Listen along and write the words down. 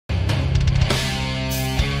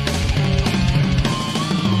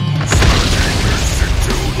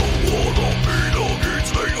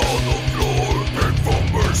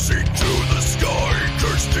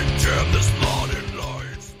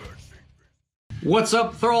What's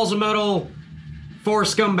up, Thralls of Metal? Four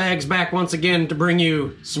scumbags back once again to bring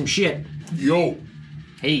you some shit. Yo.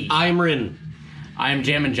 Hey. I'm Rin. I'm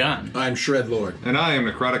Jammin' John. I'm Shredlord. And I am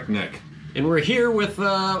Necrotic Nick. And we're here with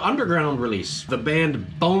underground release, the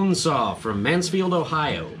band Bonesaw from Mansfield,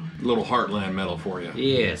 Ohio. A little heartland metal for you.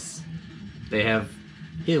 Yes. They have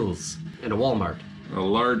hills and a Walmart. A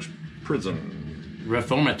large prison.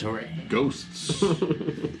 Reformatory. Ghosts.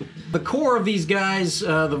 The core of these guys,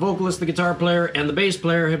 the vocalist, the guitar player, and the bass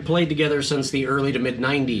player have played together since the early to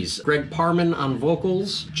mid-90s. Greg Parman on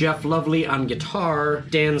vocals, Jeff Lovely on guitar,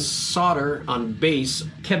 Dan Sauter on bass,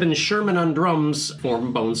 Kevin Sherman on drums,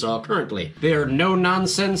 form Bonesaw currently. They are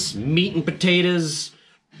no-nonsense, meat and potatoes,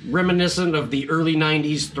 reminiscent of the early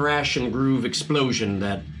 90s thrash and groove explosion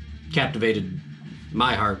that captivated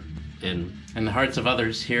my heart and the hearts of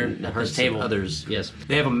others here at this table. Others, yes.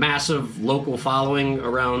 They have a massive local following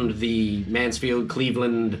around the Mansfield,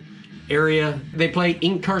 Cleveland area. They play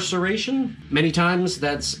Incarceration many times.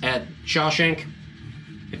 That's at Shawshank.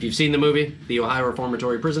 If you've seen the movie, the Ohio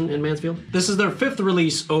Reformatory Prison in Mansfield. This is their fifth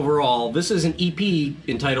release overall. This is an EP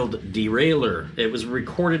entitled Derailer. It was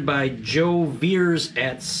recorded by Joe Veers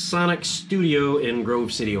at Sonic Studio in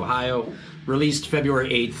Grove City, Ohio. Released February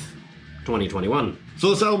 8th, 2021. So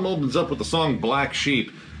this album opens up with the song Black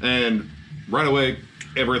Sheep, and right away,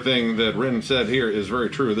 everything that Rin said here is very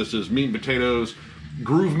true. This is meat and potatoes,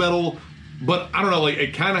 groove metal, but I don't know, like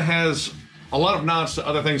it kind of has a lot of nods to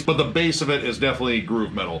other things, but the base of it is definitely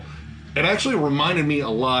groove metal. It actually reminded me a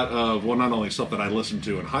lot of, well, not only stuff that I listened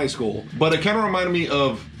to in high school, but it kind of reminded me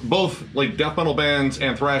of both like death metal bands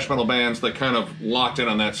and thrash metal bands that kind of locked in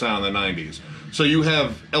on that sound in the 90s. So you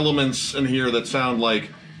have elements in here that sound like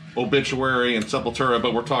Obituary and Sepultura,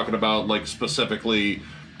 but we're talking about like specifically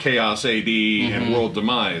Chaos AD and World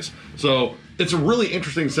Demise. So it's a really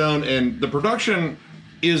interesting sound, and the production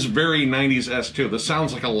is very 90s-esque too. This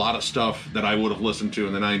sounds like a lot of stuff that I would have listened to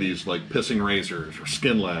in the 90s, like Pissing Razors or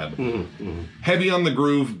Skin Lab. Heavy on the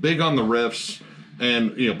groove, big on the riffs,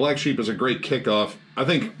 and you know, Black Sheep is a great kickoff. I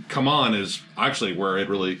think Come On is actually where it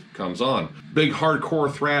really comes on. Big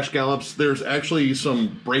hardcore thrash gallops. There's actually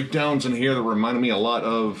some breakdowns in here that reminded me a lot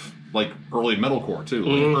of like early metalcore too,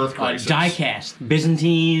 like Earth Crisis. Diecast.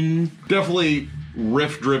 Byzantine. Definitely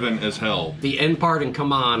riff driven as hell. The end part in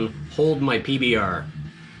Come On, hold my PBR.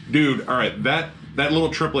 Dude, all right, that little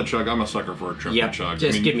triplet chug, I'm a sucker for a triplet chug.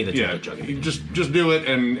 Just give me the triplet chug. Just do it,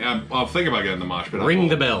 and I'll think about getting the mosh pit. Ring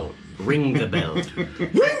the bell. Ring the bell.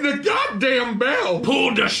 Ring the goddamn bell!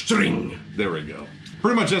 Pull the string! There we go.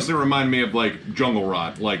 Pretty much instantly remind me of like Jungle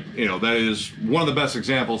Rot. Like, you know, that is one of the best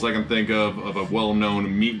examples I can think of a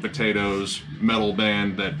well-known meat and potatoes metal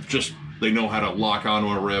band that just, they know how to lock onto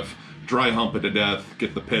a riff, dry hump it to death,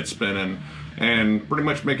 get the pit spinning, and pretty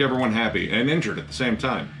much make everyone happy and injured at the same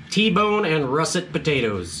time. T-bone and russet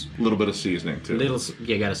potatoes. A little bit of seasoning too.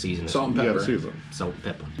 You gotta season it. Salt and You pepper. gotta season. Salt and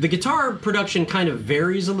pepper. The guitar production kind of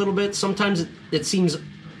varies a little bit. Sometimes it seems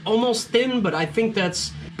almost thin, but I think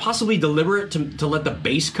that's possibly deliberate to let the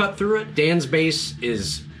bass cut through it. Dan's bass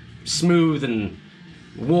is smooth and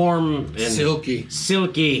warm and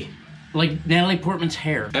silky. Like Natalie Portman's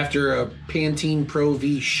hair. After a Pantene Pro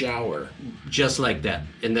V shower. Just like that.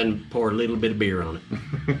 And then pour a little bit of beer on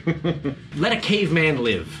it. Let a caveman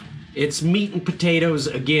live. It's meat and potatoes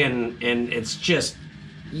again, and it's just,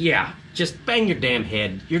 yeah, just bang your damn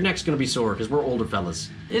head. Your neck's gonna be sore, because we're older fellas.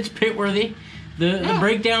 It's pit-worthy. The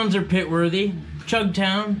breakdowns are pit-worthy.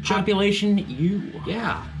 Chugtown, population, you.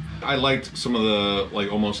 Yeah. I liked some of the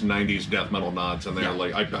like almost 90s death metal nods in there. Yeah.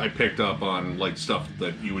 Like I picked up on like stuff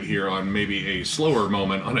that you would hear on maybe a slower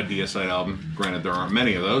moment on a DSI album. Granted, there aren't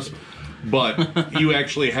many of those, but you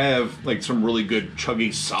actually have like some really good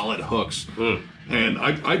chuggy solid hooks. And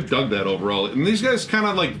I dug that overall. And these guys kind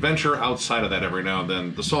of like venture outside of that every now and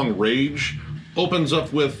then. The song Rage opens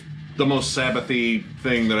up with the most Sabbath-y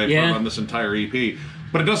thing that I've heard on this entire EP.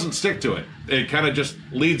 But it doesn't stick to it. It kind of just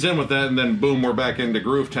leads in with that, and then boom, we're back into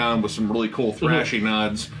Groove Town with some really cool thrashy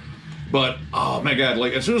nods. But, oh my god,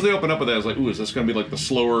 like, as soon as they open up with that, I was like, ooh, is this going to be like the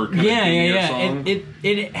slower kind of song?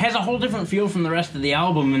 It has a whole different feel from the rest of the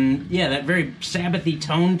album, and yeah, that very Sabbath-y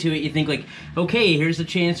tone to it. You think like, okay, here's a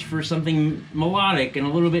chance for something melodic and a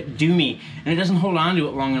little bit doomy, and it doesn't hold on to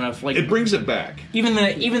it long enough. Like, it brings it back. Even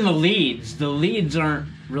the leads aren't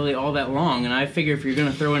really all that long, and I figure if you're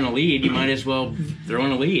going to throw in a lead, you might as well throw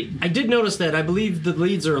in a lead. I did notice that. I believe the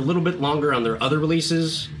leads are a little bit longer on their other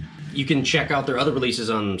releases. You can check out their other releases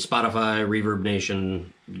on Spotify, Reverb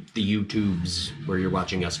Nation, the YouTubes, where you're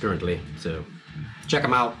watching us currently. So check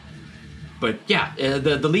them out. But yeah,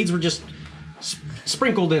 the leads were just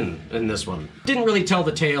sprinkled in this one. Didn't really tell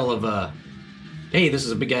the tale of hey, this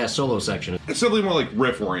is a big ass solo section. It's simply more like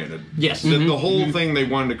riff oriented. Yes. The whole thing, they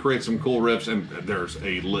wanted to create some cool riffs, and there's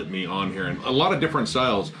a litany on here, and a lot of different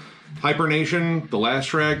styles. Hypernation, the last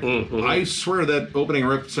track, I swear that opening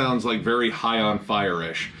riff sounds like very High on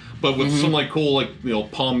Fire-ish. But with some like cool, like, you know,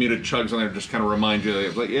 palm muted chugs on there, just kind of remind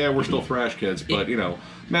you, like, yeah, we're still thrash kids, but you know,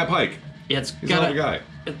 Matt Pike, Yeah, he's not a guy.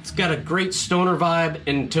 It's got a great stoner vibe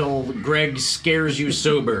until Greg scares you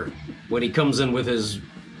sober when he comes in with his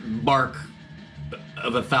bark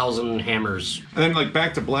of 1,000 hammers. And then, like,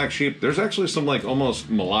 back to Black Sheep, there's actually some, like, almost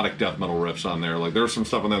melodic death metal riffs on there. Like, there's some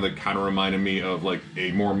stuff on there that kind of reminded me of, like,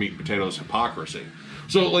 a more Meat and Potatoes Hypocrisy.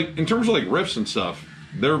 So, like, in terms of, like, riffs and stuff,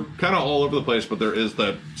 they're kind of all over the place, but there is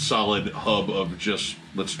that solid hub of just,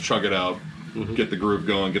 let's chug it out, get the groove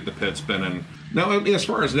going, get the pit spinning. Now, as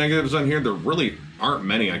far as negatives on here, there really aren't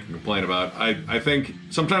many I can complain about. I think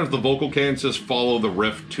sometimes the vocal cadences follow the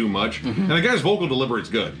riff too much, and the guy's vocal delivery is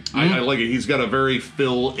good. I like it. He's got a very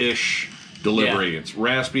Phil-ish delivery. It's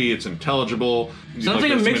raspy, it's intelligible. Sounds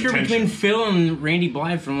like a mixture between Phil and Randy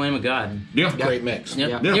Blythe from Lamb of God. Yeah. Great mix.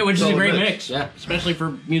 Yep. Yeah. Yeah, which is a great mix. mix. Yeah. Especially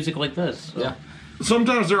for music like this. So. Yeah.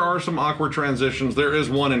 Sometimes there are some awkward transitions. There is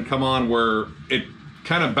one in Come On where it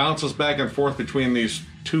kind of bounces back and forth between these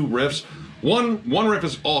two riffs. One riff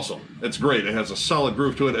is awesome. It's great. It has a solid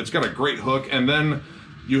groove to it. It's got a great hook. And then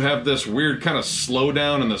you have this weird kind of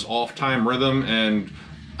slowdown and this off-time rhythm. And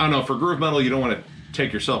I don't know, for groove metal, you don't want to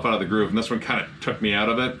take yourself out of the groove. And this one kind of took me out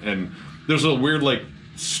of it. And there's a weird, like,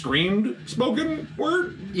 screamed spoken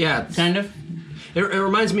word. Yeah. Kind of. It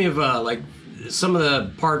reminds me of, like, some of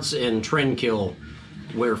the parts in Trendkill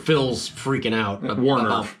where Phil's freaking out.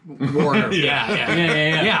 Warner. Warner.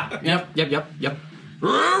 Yeah. Yep.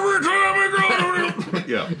 Every time I go to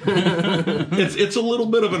yeah. It's a little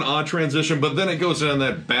bit of an odd transition, but then it goes in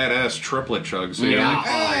that badass triplet chug. So you're like,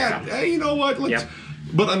 hey, you know what? Let's. Yep.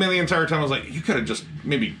 But I mean, the entire time I was like, you could have just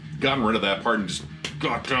maybe gotten rid of that part and just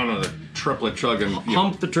got down to the triplet chug and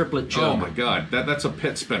Hump the triplet chug. Oh my god, that's a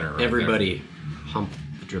pit spinner. Right Everybody, there. hump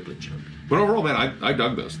the triplet chug. But overall, man, I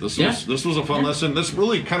dug this. This was a fun listen. This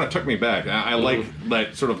really kind of took me back. I like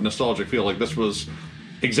that sort of nostalgic feel. Like this was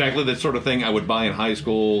exactly the sort of thing I would buy in high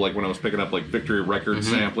school, like when I was picking up like Victory Records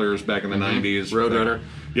samplers back in the 90s. Roadrunner.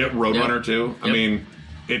 Yep, Roadrunner Yep. too. I Yep. mean,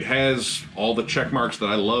 it has all the check marks that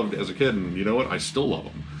I loved as a kid, and you know what? I still love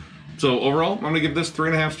them. So overall, I'm going to give this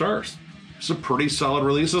 3.5 stars. It's a pretty solid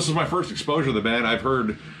release. This is my first exposure to the band. I've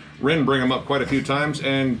heard Rin bring them up quite a few times,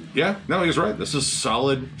 and yeah, no, he's right. This is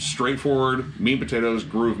solid, straightforward, meat and potatoes,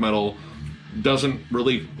 groove metal. Doesn't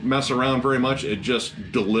really mess around very much. It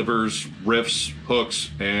just delivers riffs,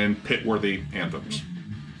 hooks, and pit-worthy anthems.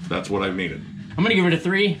 That's what I've needed. I'm gonna give it a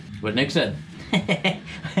 3. What Nick said.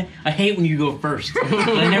 I hate when you go first.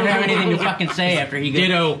 I never have anything to fucking say after he goes.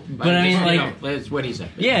 Ditto. But I mean, like, that's what he said.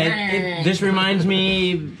 yeah, this reminds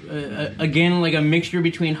me again like a mixture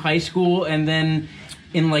between high school and then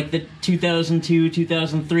in like the 2002,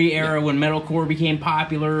 2003 era when metalcore became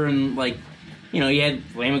popular and like. You know, you had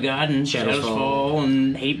Lamb of God and Shadows Fall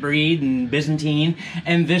and Hatebreed and Byzantine,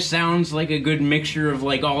 and this sounds like a good mixture of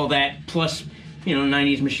like all that plus, you know,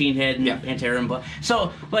 90s Machine Head and Pantera and blah.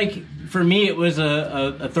 So, like, for me, it was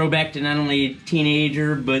a throwback to not only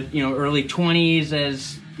teenager, but, you know, early 20s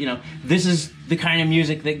as, you know, this is the kind of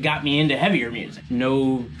music that got me into heavier music.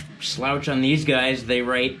 No slouch on these guys. They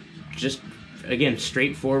write just, again,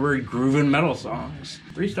 straightforward grooving metal songs.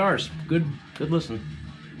 3 stars. Good listen.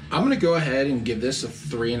 I'm going to go ahead and give this a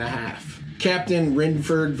 3.5. Captain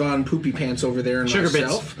Ridford von Poopy Pants over there and Sugar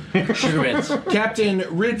myself. Sugar bits. Captain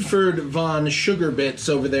Ridford von Sugar Bits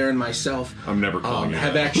over there and myself. I'm never calling you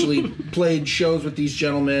have that. actually played shows with these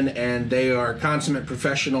gentlemen, and they are consummate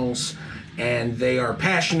professionals, and they are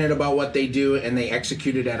passionate about what they do, and they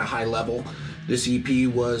execute it at a high level. This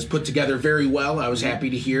EP was put together very well. I was happy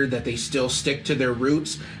to hear that they still stick to their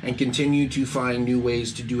roots and continue to find new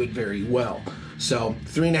ways to do it very well. So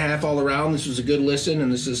 3.5 all around. This was a good listen,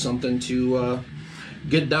 and this is something to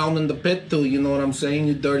get down in the pit to. You know what I'm saying?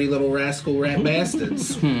 You dirty little rascal rat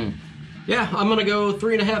bastards. Yeah, I'm gonna go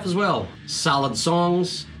 3.5 as well. Solid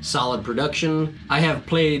songs, solid production. I have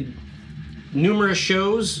played numerous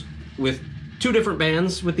shows with 2 different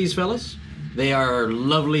bands with these fellas. They are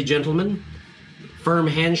lovely gentlemen, firm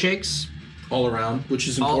handshakes. All around, which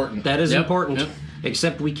is important. That is important. Yep.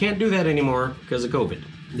 Except we can't do that anymore because of COVID.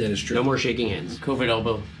 That is true. No more shaking hands. COVID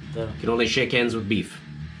elbow. Can only shake hands with beef.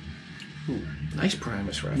 Nice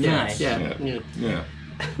Primus reference. Nice. Yeah.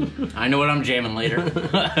 I know what I'm jamming later.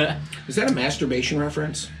 Is that a masturbation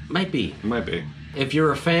reference? Might be. It might be. If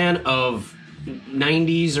you're a fan of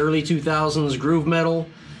 90s, early 2000s groove metal,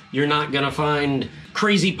 you're not gonna find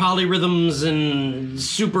crazy polyrhythms and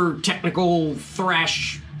super technical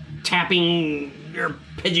thrash tapping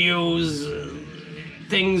arpeggios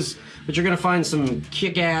things, but you're gonna find some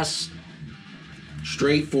kick-ass,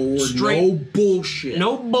 straightforward, no bullshit.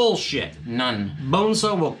 No bullshit. None.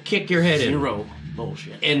 Bonesaw will kick your head in. Zero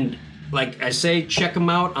bullshit. And like I say, check them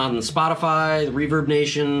out on Spotify, Reverb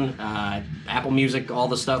Nation, Apple Music, all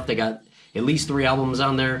the stuff. They got at least 3 albums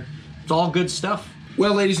on there. It's all good stuff.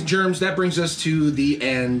 Well, ladies and germs, that brings us to the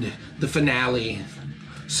end, the finale.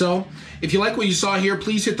 So, if you like what you saw here,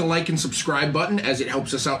 please hit the like and subscribe button, as it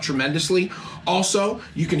helps us out tremendously. Also,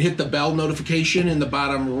 you can hit the bell notification in the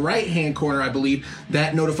bottom right-hand corner, I believe.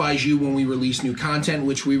 That notifies you when we release new content,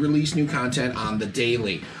 which we release new content on the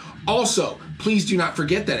daily. Also, please do not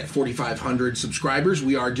forget that at 4,500 subscribers,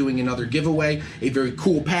 we are doing another giveaway, a very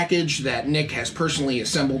cool package that Nick has personally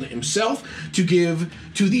assembled himself to give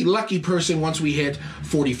to the lucky person once we hit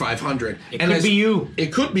 4,500. It could be you.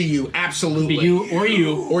 It could be you, absolutely. Be you or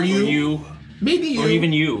you. Or you. Or you. Maybe you. Or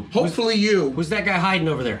even you. Hopefully you. Who's that guy hiding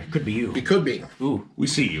over there? It could be you. It could be. Ooh. We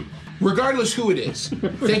see you. Regardless who it is,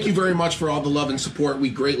 thank you very much for all the love and support.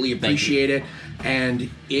 We greatly appreciate it.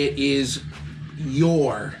 And it is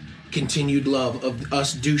your continued love of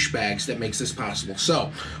us douchebags that makes this possible. So,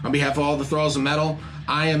 on behalf of all the Thralls of Metal,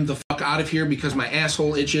 I am the fuck out of here because my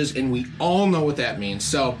asshole itches, and we all know what that means.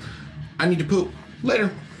 So, I need to poop. Later.